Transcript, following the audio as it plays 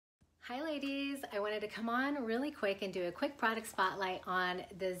Hi ladies, I wanted to come on really quick and do a quick product spotlight on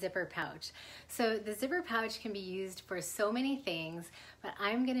the zipper pouch. So the zipper pouch can be used for so many things, but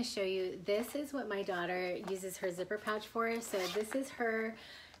I'm going to show you, this is what my daughter uses her zipper pouch for. So this is her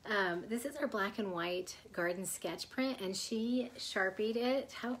black and white garden sketch print, and she Sharpied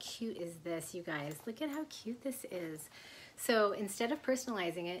it. How cute is this, you guys? Look at how cute this is. So instead of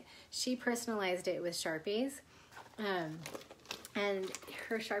personalizing it, she personalized it with Sharpies. And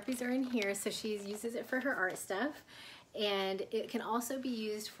her Sharpies are in here, so she uses it for her art stuff. And it can also be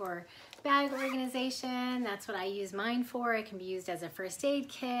used for bag organization. That's what I use mine for. It can be used as a first aid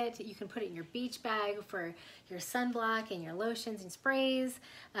kit. You can put it in your beach bag for your sunblock and your lotions and sprays.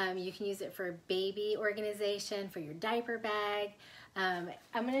 You can use it for baby organization, for your diaper bag. I'm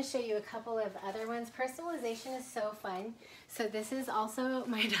going to show you a couple of other ones. Personalization is so fun. So this is also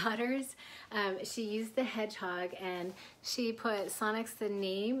my daughter's. She used the hedgehog and she put Sonic's the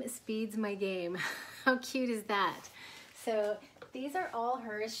name, speeds my game. How cute is that? So these are all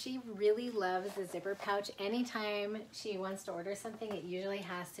hers. She really loves the zipper pouch. Anytime she wants to order something, it usually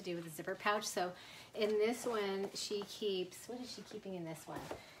has to do with the zipper pouch. So in this one, she keeps, what is she keeping in this one?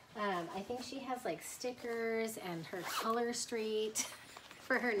 I think she has like stickers and her color street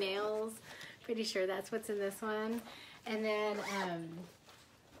for her nails. Pretty sure that's what's in this one. And then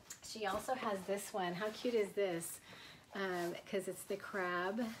she also has this one. How cute is this? Because it's the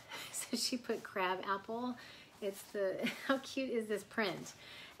crab. So she put crab apple. It's the, how cute is this print?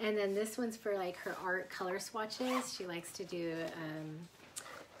 And then this one's for like her art color swatches. She likes to do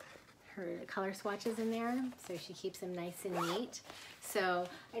her color swatches in there, so she keeps them nice and neat. So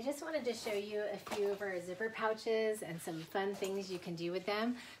I just wanted to show you a few of our zipper pouches and some fun things you can do with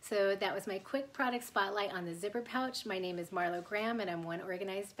them. So that was my quick product spotlight on the zipper pouch. My name is Marlo Graham and I'm One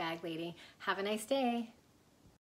Organized Bag Lady. Have a nice day.